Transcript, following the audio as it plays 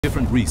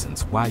Different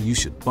reasons why you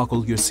should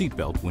buckle your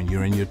seatbelt when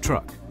you're in your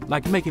truck,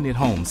 like making it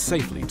home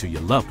safely to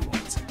your loved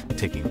ones,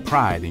 taking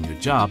pride in your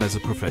job as a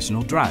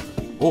professional driver,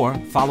 or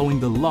following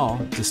the law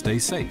to stay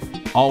safe.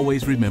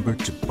 Always remember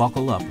to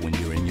buckle up when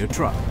you're in your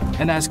truck,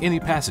 and ask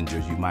any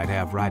passengers you might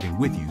have riding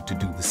with you to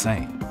do the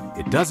same.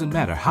 It doesn't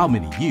matter how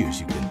many years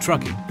you've been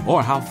trucking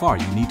or how far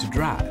you need to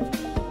drive.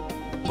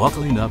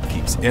 Buckling up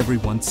keeps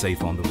everyone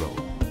safe on the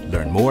road.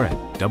 Learn more at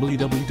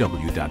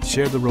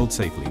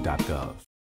www.sharetheroadsafely.gov.